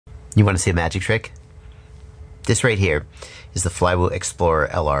You want to see a magic trick? This right here is the Flywoo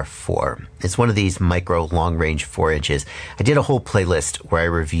Hexplorer LR4. It's one of these micro long range 4 inches. I did a whole playlist where I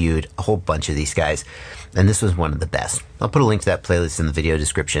reviewed a whole bunch of these guys, and this was one of the best. I'll put a link to that playlist in the video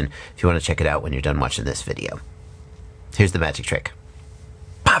description if you want to check it out when you're done watching this video. Here's the magic trick.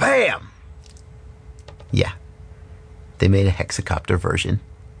 Ba-bam! Yeah, they made a hexacopter version.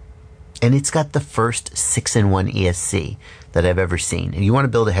 And it's got the first 6-in-1 ESC that I've ever seen. And you want to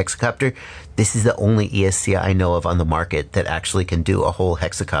build a hexacopter? This is the only ESC I know of on the market that actually can do a whole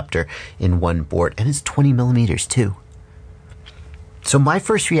hexacopter in one board. And it's 20 millimeters too. So my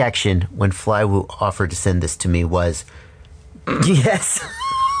first reaction when Flywoo offered to send this to me was, yes.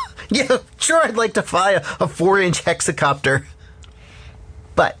 Yeah, sure, I'd like to fly a 4-inch hexacopter.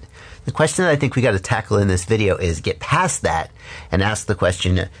 But the question that I think we got to tackle in this video is get past that and ask the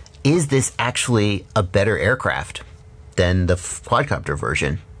question, is this actually a better aircraft than the quadcopter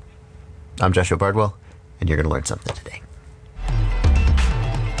version? I'm Joshua Bardwell, and you're going to learn something today.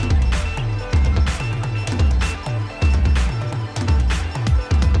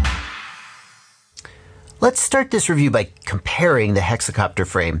 Let's start this review by comparing the hexacopter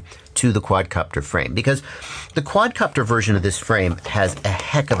frame to the quadcopter frame, because the quadcopter version of this frame has a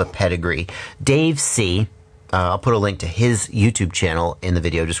heck of a pedigree. Dave C., I'll put a link to his YouTube channel in the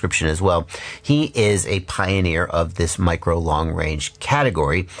video description as well. He is a pioneer of this micro long range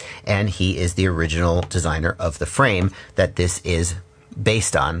category, and he is the original designer of the frame that this is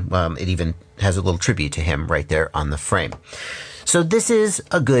based on. It even has a little tribute to him right there on the frame. So this is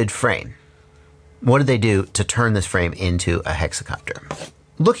a good frame. What did they do to turn this frame into a hexacopter?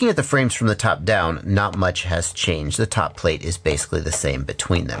 Looking at the frames from the top down, not much has changed. The top plate is basically the same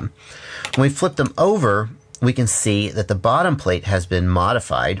between them. When we flip them over, we can see that the bottom plate has been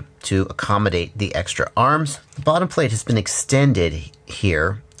modified to accommodate the extra arms. The bottom plate has been extended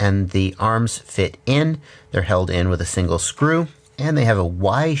here, and the arms fit in. They're held in with a single screw, and they have a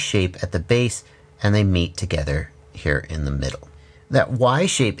Y shape at the base, and they meet together here in the middle. That Y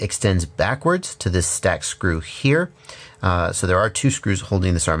shape extends backwards to this stack screw here. So there are 2 screws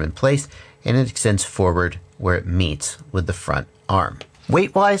holding this arm in place, and it extends forward where it meets with the front arm.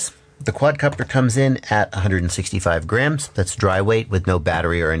 Weight-wise, the quadcopter comes in at 165 grams. That's dry weight with no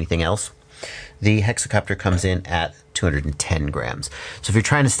battery or anything else. The hexacopter comes in at 210 grams. So if you're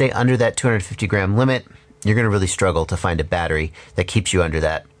trying to stay under that 250 gram limit, you're going to really struggle to find a battery that keeps you under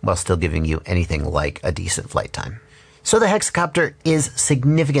that while still giving you anything like a decent flight time. So the hexacopter is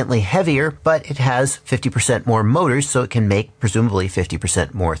significantly heavier, but it has 50% more motors, so it can make presumably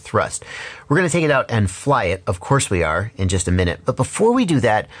 50% more thrust. We're going to take it out and fly it. Of course we are, in just a minute. But before we do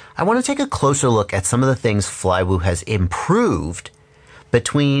that, I want to take a closer look at some of the things Flywoo has improved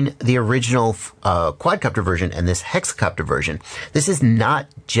between the original quadcopter version and this hexacopter version. This is not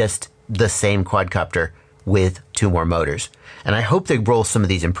just the same quadcopter with 2 more motors. And I hope they roll some of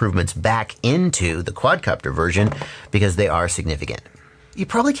these improvements back into the quadcopter version because they are significant. You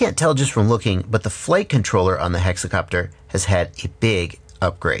probably can't tell just from looking, but the flight controller on the hexacopter has had a big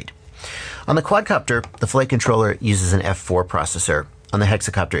upgrade. On the quadcopter, the flight controller uses an F4 processor. On the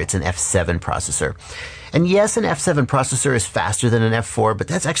hexacopter, it's an F7 processor. And yes, an F7 processor is faster than an F4, but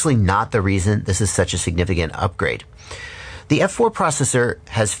that's actually not the reason this is such a significant upgrade. The F4 processor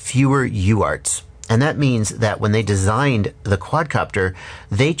has fewer UARTs. And that means that when they designed the quadcopter,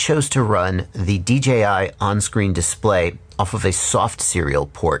 they chose to run the DJI on-screen display off of a soft serial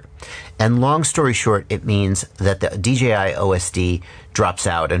port. And long story short, it means that the DJI OSD drops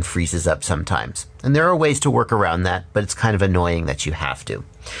out and freezes up sometimes. And there are ways to work around that, but it's kind of annoying that you have to.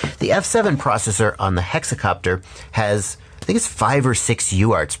 The F7 processor on the hexacopter has, I think it's 5 or 6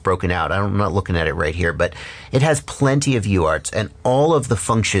 UARTs broken out. I'm not looking at it right here, but it has plenty of UARTs, and all of the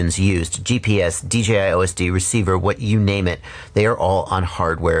functions used, GPS, DJI OSD, receiver, what you name it, they are all on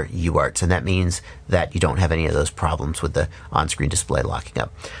hardware UARTs, and that means that you don't have any of those problems with the on-screen display locking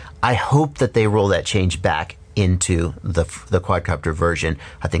up. I hope that they roll that change back into the quadcopter version.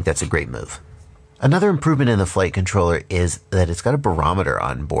 I think that's a great move. Another improvement in the flight controller is that it's got a barometer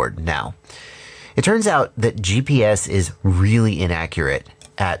on board now. It turns out that GPS is really inaccurate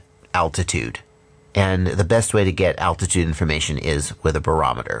at altitude. And the best way to get altitude information is with a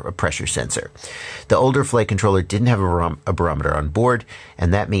barometer, a pressure sensor. The older flight controller didn't have a barometer on board,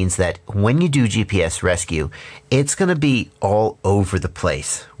 and that means that when you do GPS rescue, it's going to be all over the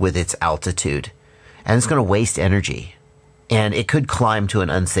place with its altitude, and it's going to waste energy, and it could climb to an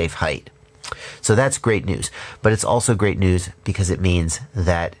unsafe height. So that's great news, but it's also great news because it means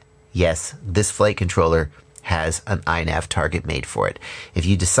that, yes, this flight controller has an iNav target made for it. If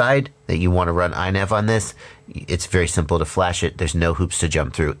you decide that you want to run iNav on this, it's very simple to flash it. There's no hoops to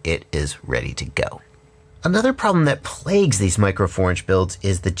jump through. It is ready to go. Another problem that plagues these Micro 4-inch builds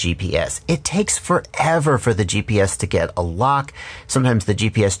is the GPS. It takes forever for the GPS to get a lock. Sometimes the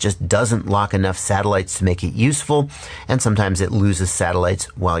GPS just doesn't lock enough satellites to make it useful, and sometimes it loses satellites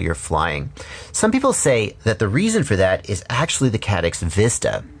while you're flying. Some people say that the reason for that is actually the Caddx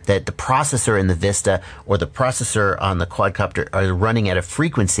Vista, that the processor in the Vista or the processor on the quadcopter are running at a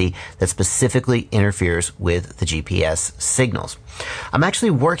frequency that specifically interferes with the GPS signals. I'm actually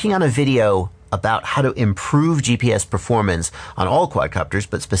working on a video about how to improve GPS performance on all quadcopters,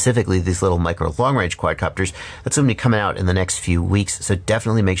 but specifically these little micro long-range quadcopters. That's going to be coming out in the next few weeks, so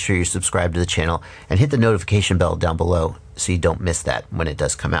definitely make sure you're subscribed to the channel and hit the notification bell down below so you don't miss that when it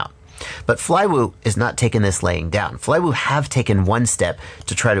does come out. But Flywoo is not taking this laying down. Flywoo have taken one step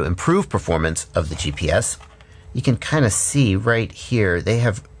to try to improve performance of the GPS. You can kind of see right here, they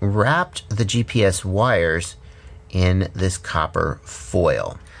have wrapped the GPS wires in this copper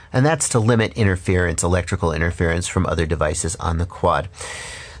foil. And that's to limit interference, electrical interference from other devices on the quad.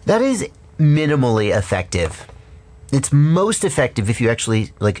 That is minimally effective. It's most effective if you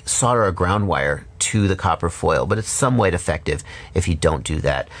actually like solder a ground wire to the copper foil, but it's somewhat effective if you don't do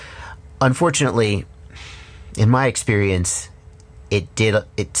that. Unfortunately, in my experience, it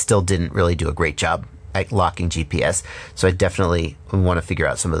still didn't really do a great job at locking GPS. So I definitely want to figure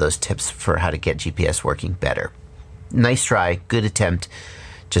out some of those tips for how to get GPS working better. Nice try, good attempt.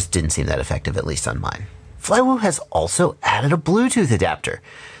 Just didn't seem that effective, at least on mine. Flywoo has also added a Bluetooth adapter.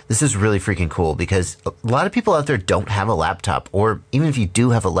 This is really freaking cool because a lot of people out there don't have a laptop, or even if you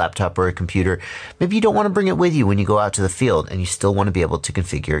do have a laptop or a computer, maybe you don't want to bring it with you when you go out to the field and you still want to be able to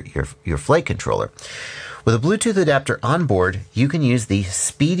configure your flight controller. With a Bluetooth adapter on board, you can use the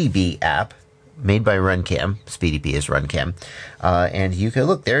SpeedyBee app made by RunCam. SpeedyBee is RunCam. And you can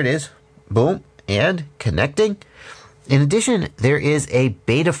look, there it is. Boom, and connecting. In addition, there is a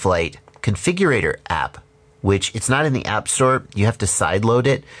Betaflight configurator app, which it's not in the App Store. You have to sideload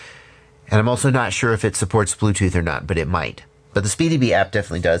it. And I'm also not sure if it supports Bluetooth or not, but it might. But the SpeedyBee app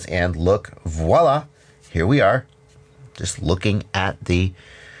definitely does. And look, voila, here we are. Just looking at the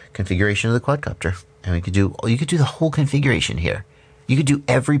configuration of the quadcopter. And you could do the whole configuration here. You could do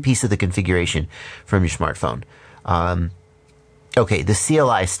every piece of the configuration from your smartphone. Okay, the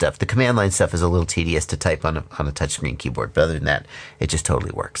CLI stuff, the command line stuff is a little tedious to type on a touchscreen keyboard, but other than that, it just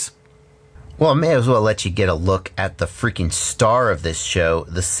totally works. Well, I may as well let you get a look at the freaking star of this show,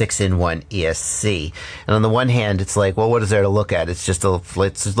 the 6-in-1 ESC. And on the one hand, it's like, well, what is there to look at? It's just like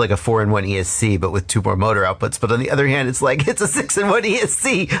a 4-in-1 ESC, but with 2 more motor outputs. But on the other hand, it's like, it's a 6-in-1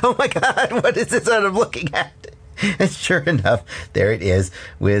 ESC. Oh my God, what is this that I'm looking at? And sure enough, there it is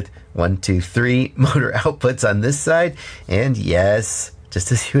with 1, 2, 3 motor outputs on this side. And yes,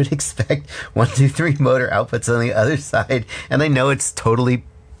 just as you would expect, 1, 2, 3 motor outputs on the other side. And I know it's totally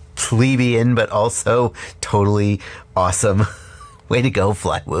plebeian, but also totally awesome. Way to go,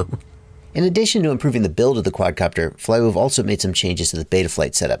 Flywoo. In addition to improving the build of the quadcopter, Flywoo have also made some changes to the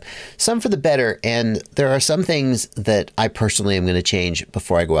Betaflight setup. Some for the better, and there are some things that I personally am going to change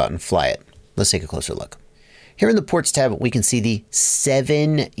before I go out and fly it. Let's take a closer look. Here in the Ports tab, we can see the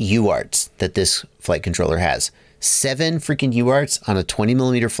 7 UARTs that this flight controller has. 7 freaking UARTs on a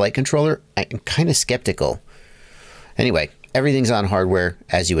 20mm flight controller? I'm kind of skeptical. Anyway, everything's on hardware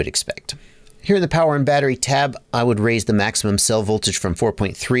as you would expect. Here in the Power and Battery tab, I would raise the maximum cell voltage from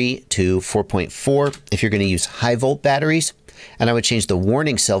 4.3 to 4.4 if you're going to use high volt batteries. And I would change the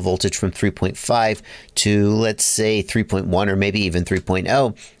warning cell voltage from 3.5 to, let's say, 3.1 or maybe even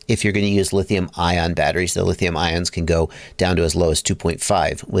 3.0 if you're going to use lithium ion batteries. The lithium ions can go down to as low as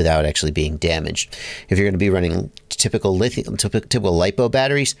 2.5 without actually being damaged. If you're going to be running typical LiPo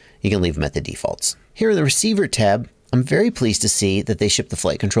batteries, you can leave them at the defaults. Here in the Receiver tab, I'm very pleased to see that they ship the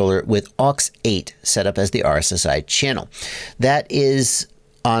flight controller with aux8 set up as the RSSI channel. That is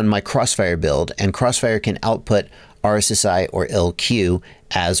on my Crossfire build, and Crossfire can output RSSI or LQ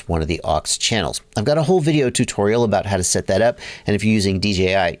as one of the aux channels. I've got a whole video tutorial about how to set that up, and if you're using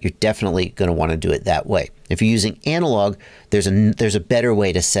DJI, you're definitely going to want to do it that way. If you're using analog, there's a better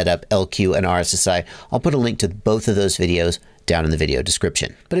way to set up LQ and RSSI. I'll put a link to both of those videos down in the video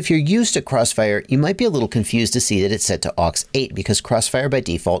description. But if you're used to Crossfire, you might be a little confused to see that it's set to aux8 because Crossfire by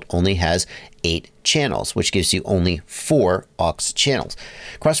default only has 8 channels, which gives you only 4 aux channels.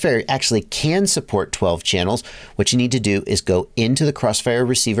 Crossfire actually can support 12 channels. What you need to do is go into the Crossfire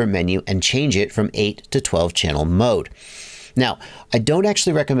receiver menu and change it from 8 to 12 channel mode. Now, I don't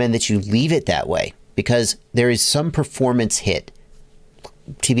actually recommend that you leave it that way because there is some performance hit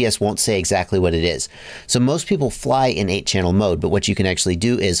TBS won't say exactly what it is. So most people fly in 8-channel mode, but what you can actually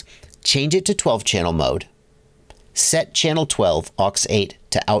do is change it to 12-channel mode, set channel 12 aux 8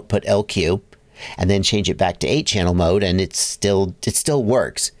 to output LQ, and then change it back to 8-channel mode, and it still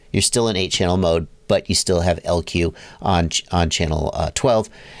works. You're still in 8-channel mode, but you still have LQ on channel 12,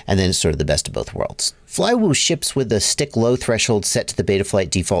 and then it's sort of the best of both worlds. Flywoo ships with the stick low threshold set to the Betaflight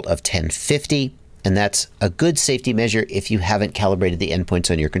default of 1050, and that's a good safety measure if you haven't calibrated the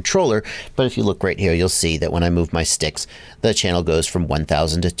endpoints on your controller. But if you look right here, you'll see that when I move my sticks, the channel goes from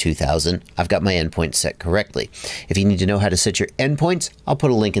 1000 to 2000. I've got my endpoints set correctly. If you need to know how to set your endpoints, I'll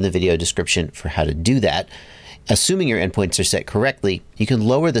put a link in the video description for how to do that. Assuming your endpoints are set correctly, you can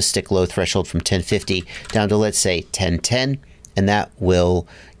lower the stick low threshold from 1050 down to, let's say, 1010, and that will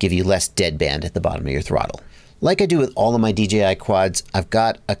give you less deadband at the bottom of your throttle. Like I do with all of my DJI quads, I've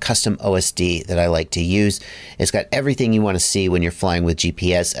got a custom OSD that I like to use. It's got everything you want to see when you're flying with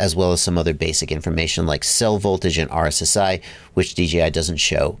GPS, as well as some other basic information like cell voltage and RSSI, which DJI doesn't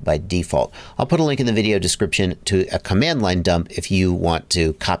show by default. I'll put a link in the video description to a command line dump if you want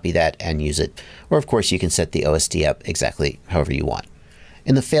to copy that and use it. Or of course, you can set the OSD up exactly however you want.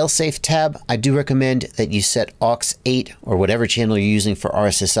 In the failsafe tab, I do recommend that you set aux 8 or whatever channel you're using for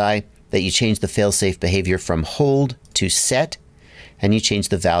RSSI, that you change the failsafe behavior from hold to set, and you change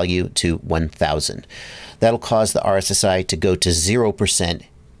the value to 1000. That'll cause the RSSI to go to 0%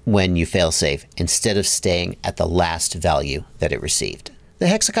 when you failsafe, instead of staying at the last value that it received. The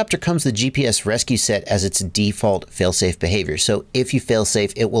hexacopter comes with the GPS rescue set as its default failsafe behavior, so if you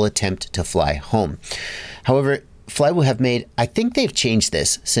failsafe, it will attempt to fly home. However, Flywoo have made, I think they've changed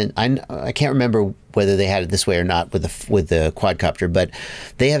this, since I can't remember whether they had it this way or not with the quadcopter, but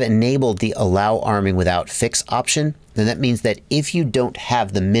they have enabled the allow arming without fix option. And that means that if you don't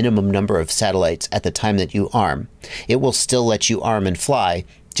have the minimum number of satellites at the time that you arm, it will still let you arm and fly,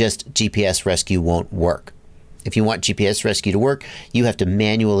 just GPS rescue won't work. If you want GPS rescue to work, you have to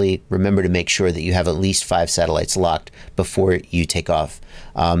manually remember to make sure that you have at least 5 satellites locked before you take off.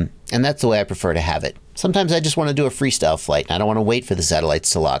 And that's the way I prefer to have it. Sometimes I just want to do a freestyle flight and I don't want to wait for the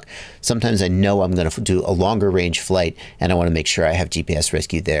satellites to lock. Sometimes I know I'm going to do a longer range flight and I want to make sure I have GPS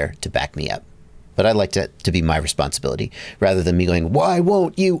rescue there to back me up. But I'd like that to be my responsibility rather than me going, why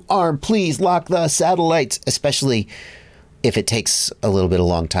won't you arm? Please lock the satellites, especially if it takes a little bit of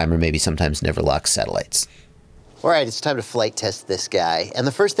long time or maybe sometimes never locks satellites. All right, it's time to flight test this guy. And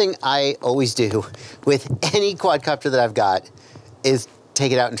the first thing I always do with any quadcopter that I've got is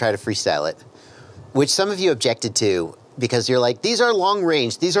take it out and try to freestyle it, which some of you objected to because you're like, these are long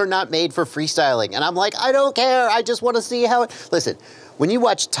range, these are not made for freestyling. And I'm like, I don't care, I just want to see how it... Listen, when you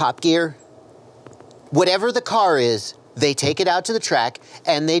watch Top Gear, whatever the car is, they take it out to the track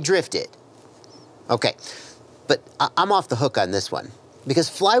and they drift it. Okay, but I'm off the hook on this one. Because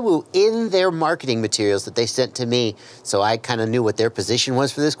Flywoo, in their marketing materials that they sent to me, so I kind of knew what their position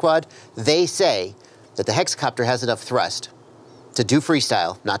was for this quad, they say that the hexacopter has enough thrust to do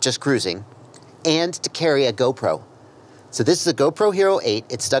freestyle, not just cruising, and to carry a GoPro. So this is a GoPro Hero 8.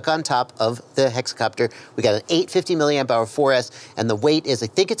 It's stuck on top of the hexacopter. We got an 850 milliamp hour 4S, and the weight is, I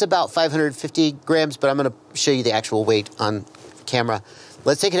think it's about 550 grams, but I'm going to show you the actual weight on camera.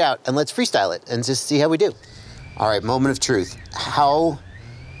 Let's take it out and let's freestyle it and just see how we do. All right, moment of truth. How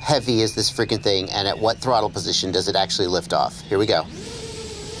heavy is this freaking thing, and at what throttle position does it actually lift off? Here we go.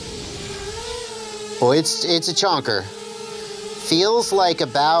 Oh, it's a chonker. Feels like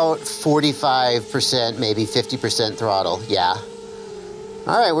about 45%, maybe 50% throttle, yeah.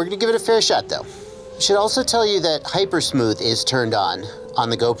 All right, we're gonna give it a fair shot though. I should also tell you that Hypersmooth is turned on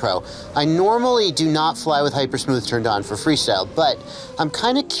the GoPro. I normally do not fly with Hypersmooth turned on for freestyle, but I'm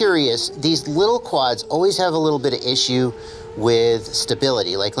kind of curious. These little quads always have a little bit of issue with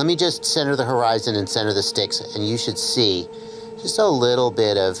stability. Like, let me just center the horizon and center the sticks, and you should see just a little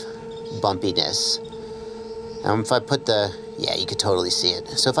bit of bumpiness. If I put the, yeah, you could totally see it.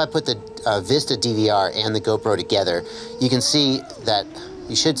 So if I put the Vista DVR and the GoPro together, you can see that,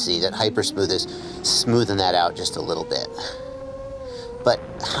 you should see that Hypersmooth is smoothing that out just a little bit. But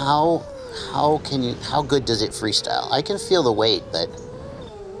how good does it freestyle? I can feel the weight, but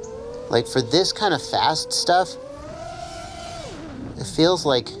like for this kind of fast stuff, it feels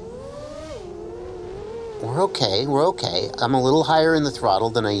like we're okay. I'm a little higher in the throttle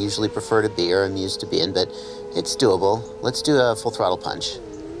than I usually prefer to be, or I'm used to being, but it's doable. Let's do a full throttle punch.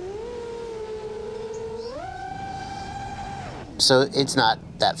 So it's not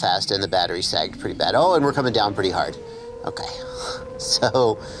that fast, and the battery sagged pretty bad. Oh, and we're coming down pretty hard. Okay.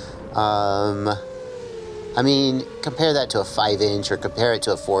 So, I mean, compare that to a 5-inch or compare it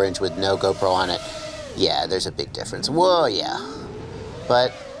to a 4-inch with no GoPro on it. Yeah, there's a big difference. Whoa, yeah.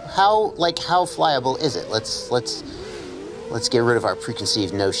 but how flyable is it? Let's get rid of our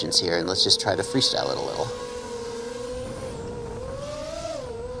preconceived notions here, and let's just try to freestyle it a little.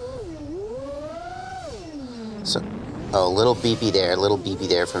 So, oh, little beepy there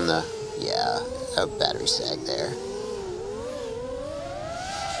from the, yeah, a battery sag there.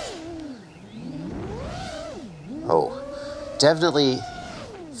 Oh, definitely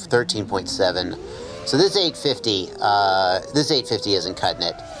 13.7. So this 850 isn't cutting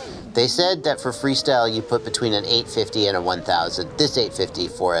it. They said that for freestyle you put between an 850 and a 1000. This 850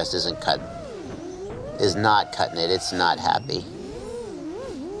 4S is not cutting it. It's not happy.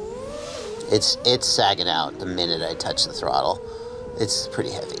 It's sagging out the minute I touch the throttle. It's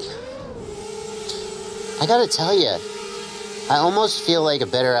pretty heavy. I gotta tell you, I almost feel like a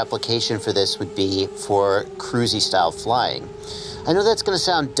better application for this would be for cruisy style flying. I know that's going to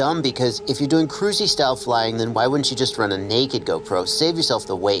sound dumb, because if you're doing cruisy style flying, then why wouldn't you just run a naked GoPro? Save yourself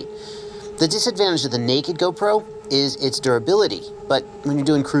the weight. The disadvantage of the naked GoPro is its durability, but when you're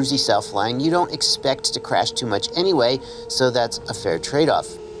doing cruisy style flying, you don't expect to crash too much anyway, so that's a fair trade-off.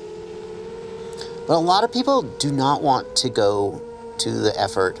 But a lot of people do not want to go to the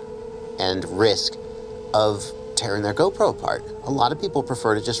effort and risk of tearing their GoPro apart. A lot of people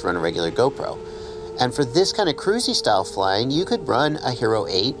prefer to just run a regular GoPro. And for this kind of cruisy style flying, you could run a Hero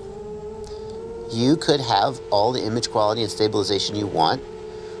 8. You could have all the image quality and stabilization you want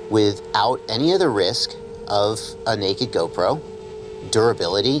without any other risk of a naked GoPro,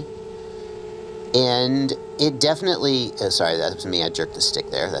 durability, and it definitely, sorry, that was me, I jerked the stick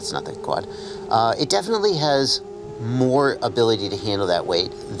there, that's not the quad. It definitely has more ability to handle that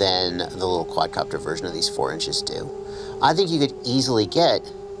weight than the little quadcopter version of these 4 inches do. I think you could easily get,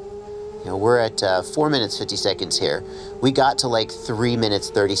 you know, we're at 4 minutes 50 seconds here. We got to like 3 minutes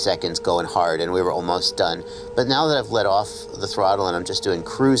 30 seconds going hard, and we were almost done. But now that I've let off the throttle and I'm just doing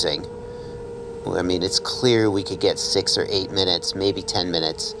cruising, I mean, it's clear we could get 6 or 8 minutes, maybe 10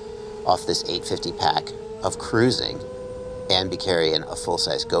 minutes off this 850 pack of cruising and be carrying a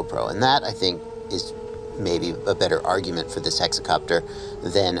full-size GoPro. And that, I think, is maybe a better argument for this hexacopter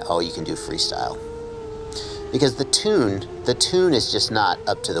than, oh, you can do freestyle. Because the tune is just not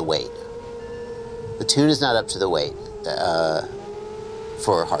up to the weight. The tune is not up to the weight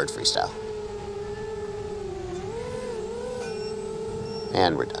for hard freestyle.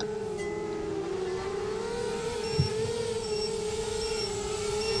 And we're done.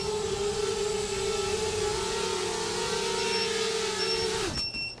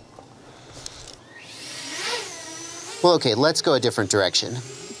 Well, okay, let's go a different direction.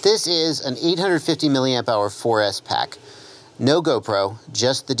 This is an 850 milliamp hour 4S pack. No GoPro,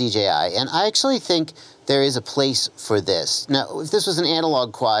 just the DJI, and I actually think there is a place for this. Now, if this was an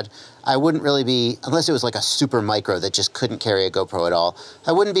analog quad, I wouldn't really be, unless it was like a super micro that just couldn't carry a GoPro at all,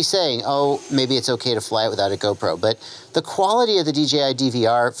 I wouldn't be saying, oh, maybe it's okay to fly it without a GoPro. But the quality of the DJI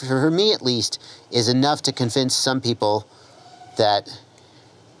DVR, for me at least, is enough to convince some people that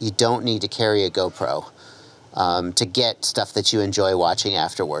you don't need to carry a GoPro to get stuff that you enjoy watching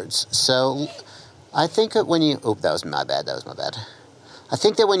afterwards. So I think that when you, oh, that was my bad. I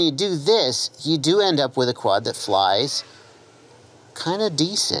think that when you do this, you do end up with a quad that flies kind of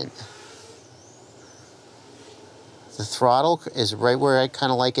decent. The throttle is right where I kind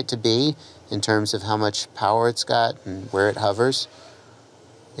of like it to be in terms of how much power it's got and where it hovers.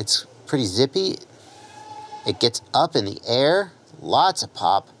 It's pretty zippy. It gets up in the air, lots of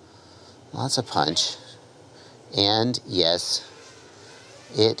pop, lots of punch. And yes,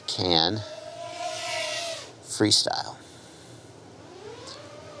 it can freestyle.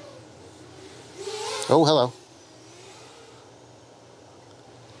 Oh, hello.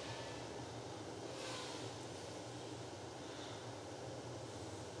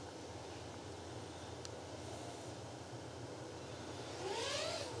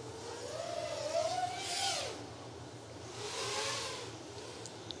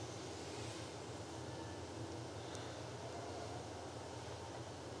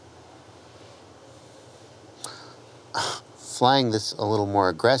 Flying this a little more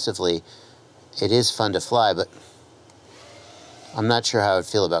aggressively, it is fun to fly, but I'm not sure how I'd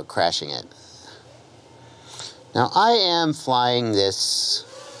feel about crashing it. Now, I am flying this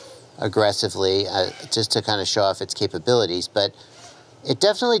aggressively just to kind of show off its capabilities, but it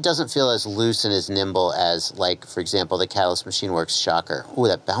definitely doesn't feel as loose and as nimble as, like, for example, the Catalyst Machine Works Shocker. Oh,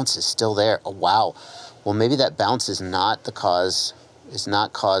 that bounce is still there. Oh, wow. Well, maybe that bounce is not the cause, is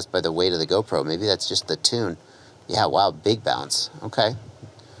not caused by the weight of the GoPro. Maybe that's just the tune. Yeah, wow, big bounce. Okay.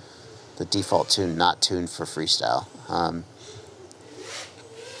 The default tune, not tuned for freestyle.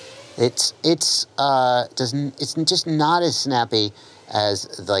 It's just not as snappy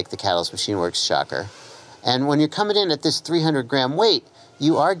as like the Catalyst Machine Works Shocker. And when you're coming in at this 300-gram weight,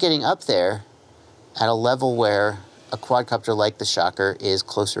 you are getting up there at a level where a quadcopter like the Shocker is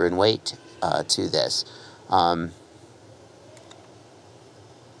closer in weight to this. But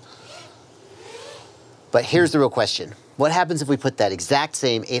here's the real question. What happens if we put that exact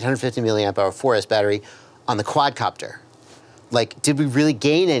same 850 milliamp hour 4S battery on the quadcopter? Like, did we really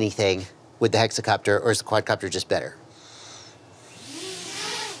gain anything with the hexacopter, or is the quadcopter just better?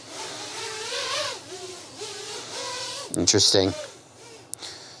 Interesting.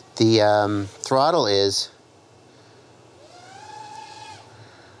 The throttle is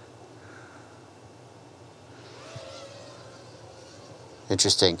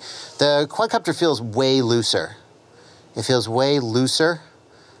interesting. The quadcopter feels way looser. It feels way looser,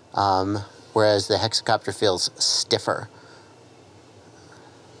 whereas the hexacopter feels stiffer.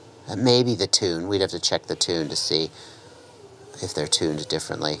 And maybe the tune. We'd have to check the tune to see if they're tuned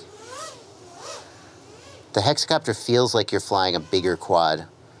differently. The hexacopter feels like you're flying a bigger quad.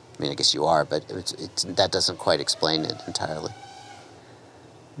 I mean, I guess you are, but that doesn't quite explain it entirely.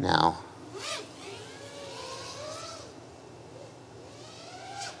 Now,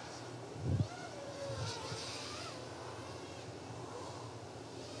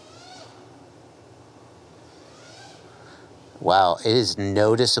 wow, it is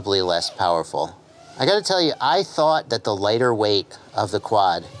noticeably less powerful. I gotta tell you, I thought that the lighter weight of the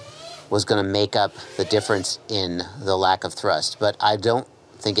quad was gonna make up the difference in the lack of thrust, but I don't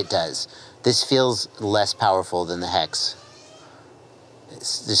think it does. This feels less powerful than the Hex.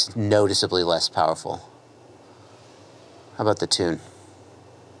 It's just noticeably less powerful. How about the tune?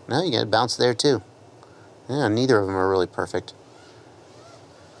 No, you got a bounce there too. Yeah, neither of them are really perfect.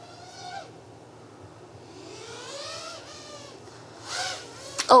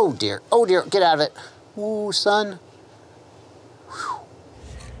 Oh dear, get out of it. Ooh, son. Whew.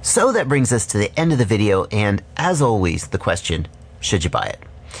 So that brings us to the end of the video, and as always, the question, should you buy it?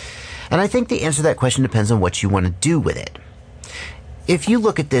 And I think the answer to that question depends on what you want to do with it. If you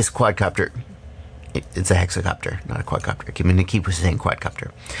look at this quadcopter, it's a hexacopter, not a quadcopter. I'm going to keep saying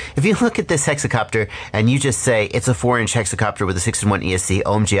quadcopter. If you look at this hexacopter and you just say, it's a 4-inch hexacopter with a 6-in-1 ESC,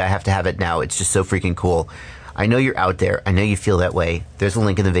 OMG, I have to have it now, it's just so freaking cool. I know you're out there. I know you feel that way. There's a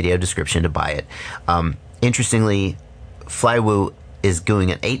link in the video description to buy it. Interestingly, Flywoo is doing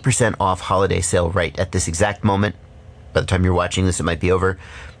an 8% off holiday sale right at this exact moment. By the time you're watching this, it might be over.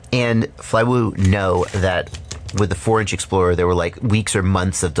 And Flywoo know that with the 4-inch Explorer, there were like weeks or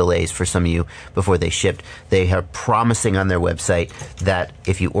months of delays for some of you before they shipped. They are promising on their website that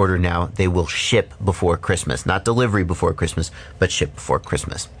if you order now, they will ship before Christmas. Not delivery before Christmas, but ship before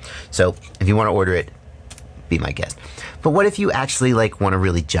Christmas. So if you want to order it, be my guest. But what if you actually like want to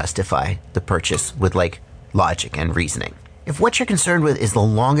really justify the purchase with like logic and reasoning? If what you're concerned with is the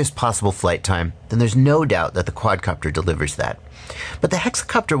longest possible flight time, then there's no doubt that the quadcopter delivers that. But the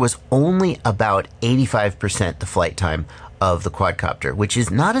hexacopter was only about 85% the flight time of the quadcopter, which is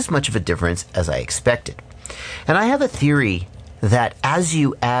not as much of a difference as I expected. And I have a theory that as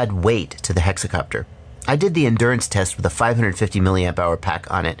you add weight to the hexacopter, I did the endurance test with a 550 milliamp hour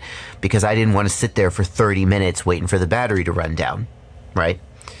pack on it because I didn't want to sit there for 30 minutes waiting for the battery to run down, right?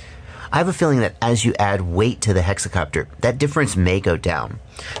 I have a feeling that as you add weight to the hexacopter, that difference may go down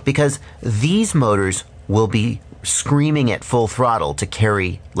because these motors will be screaming at full throttle to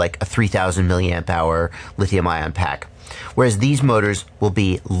carry like a 3000 milliamp hour lithium ion pack. Whereas these motors will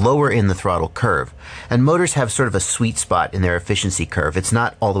be lower in the throttle curve. And motors have sort of a sweet spot in their efficiency curve. It's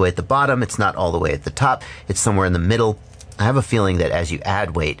not all the way at the bottom, it's not all the way at the top, it's somewhere in the middle. I have a feeling that as you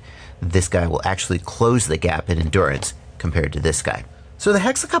add weight, this guy will actually close the gap in endurance compared to this guy. So the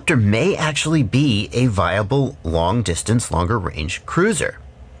hexacopter may actually be a viable long distance, longer range cruiser.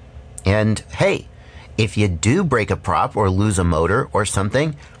 And hey, if you do break a prop or lose a motor or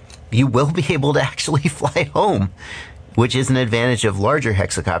something, you will be able to actually fly home, which is an advantage of larger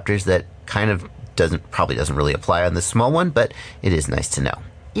hexacopters that kind of probably doesn't really apply on this small one, but it is nice to know.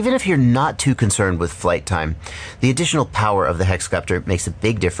 Even if you're not too concerned with flight time, the additional power of the hexacopter makes a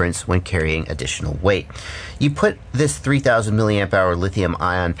big difference when carrying additional weight. You put this 3000 milliamp hour lithium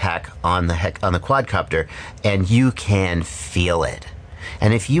ion pack on the quadcopter and you can feel it.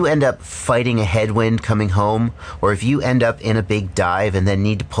 And if you end up fighting a headwind coming home, or if you end up in a big dive and then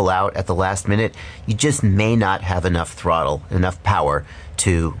need to pull out at the last minute, you just may not have enough throttle, enough power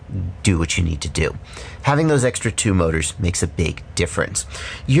to do what you need to do. Having those extra 2 motors makes a big difference.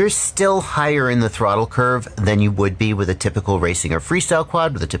 You're still higher in the throttle curve than you would be with a typical racing or freestyle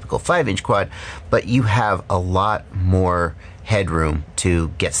quad, with a typical 5-inch quad, but you have a lot more headroom to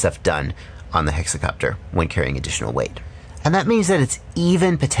get stuff done on the hexacopter when carrying additional weight. And that means that it's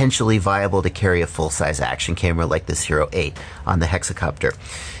even potentially viable to carry a full-size action camera like this Hero 8 on the hexacopter.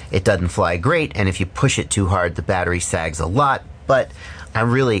 It doesn't fly great, and if you push it too hard, the battery sags a lot, but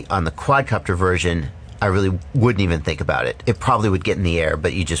I'm really, on the quadcopter version, I really wouldn't even think about it. It probably would get in the air,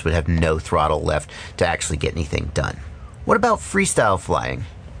 but you just would have no throttle left to actually get anything done. What about freestyle flying?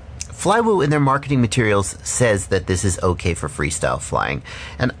 Flywoo in their marketing materials says that this is okay for freestyle flying,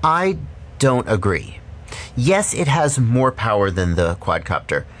 and I don't agree. Yes, it has more power than the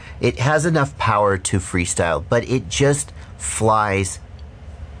quadcopter. It has enough power to freestyle, but it just flies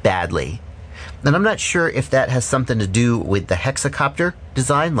badly. And I'm not sure if that has something to do with the hexacopter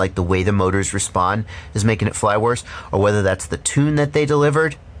design, like the way the motors respond is making it fly worse, or whether that's the tune that they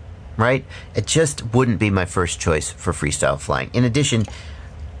delivered, right? It just wouldn't be my first choice for freestyle flying. In addition,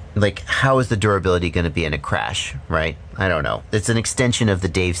 like, how is the durability going to be in a crash, right? I don't know. It's an extension of the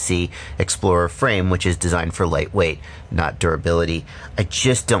Dave C Explorer frame, which is designed for lightweight, not durability. I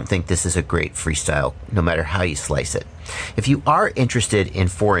just don't think this is a great freestyle, no matter how you slice it. If you are interested in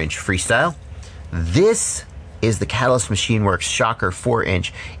 4-inch freestyle, this is the Catalyst Machine Works Shocker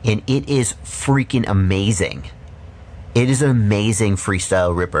 4-inch, and it is freaking amazing. It is an amazing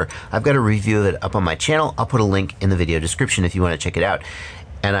freestyle ripper. I've got a review of it up on my channel. I'll put a link in the video description if you want to check it out.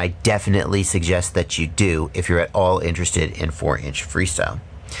 And I definitely suggest that you do if you're at all interested in 4-inch freestyle.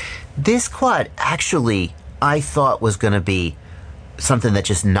 This quad actually, I thought, was going to be something that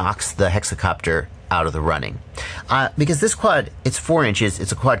just knocks the hexacopter out of the running. Because this quad, it's 4 inches,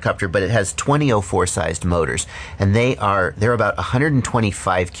 it's a quadcopter, but it has 2004 sized motors, and they're about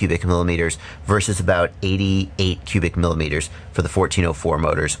 125 cubic millimeters versus about 88 cubic millimeters for the 1404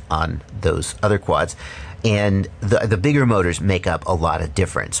 motors on those other quads. And the bigger motors make up a lot of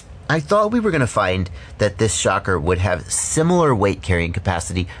difference. I thought we were going to find that this Shocker would have similar weight carrying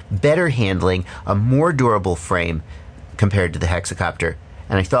capacity, better handling, a more durable frame compared to the hexacopter.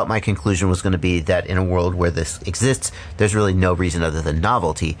 And I thought my conclusion was going to be that in a world where this exists, there's really no reason other than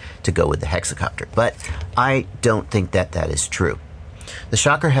novelty to go with the hexacopter. But I don't think that that is true. The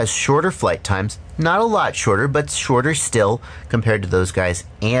Shocker has shorter flight times, not a lot shorter, but shorter still compared to those guys.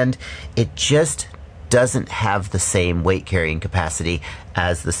 And it just doesn't have the same weight carrying capacity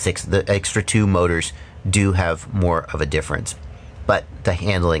as the extra 2 motors do have more of a difference. But the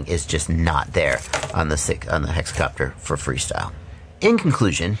handling is just not there on the hexacopter for freestyle. In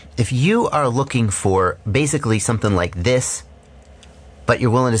conclusion, if you are looking for basically something like this, but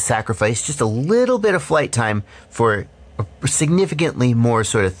you're willing to sacrifice just a little bit of flight time for significantly more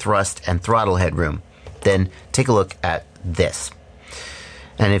sort of thrust and throttle headroom, then take a look at this.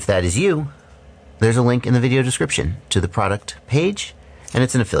 And if that is you, there's a link in the video description to the product page, and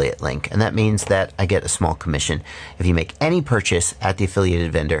it's an affiliate link, and that means that I get a small commission if you make any purchase at the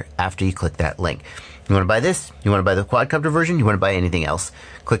affiliated vendor after you click that link. You want to buy this? You want to buy the quadcopter version? You want to buy anything else?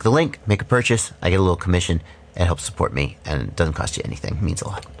 Click the link, make a purchase, I get a little commission. It helps support me, and it doesn't cost you anything. It means a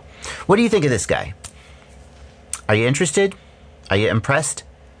lot. What do you think of this guy? Are you interested? Are you impressed?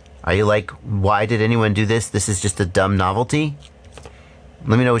 Are you like, why did anyone do this? This is just a dumb novelty?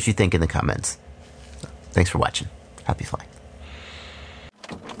 Let me know what you think in the comments. Thanks for watching. Happy flying.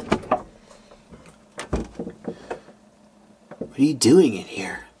 What are you doing in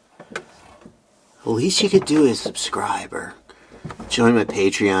here? The least you could do is subscribe or join my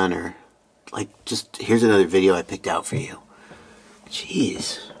Patreon, or like, just here's another video I picked out for you.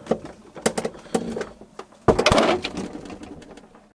 Jeez.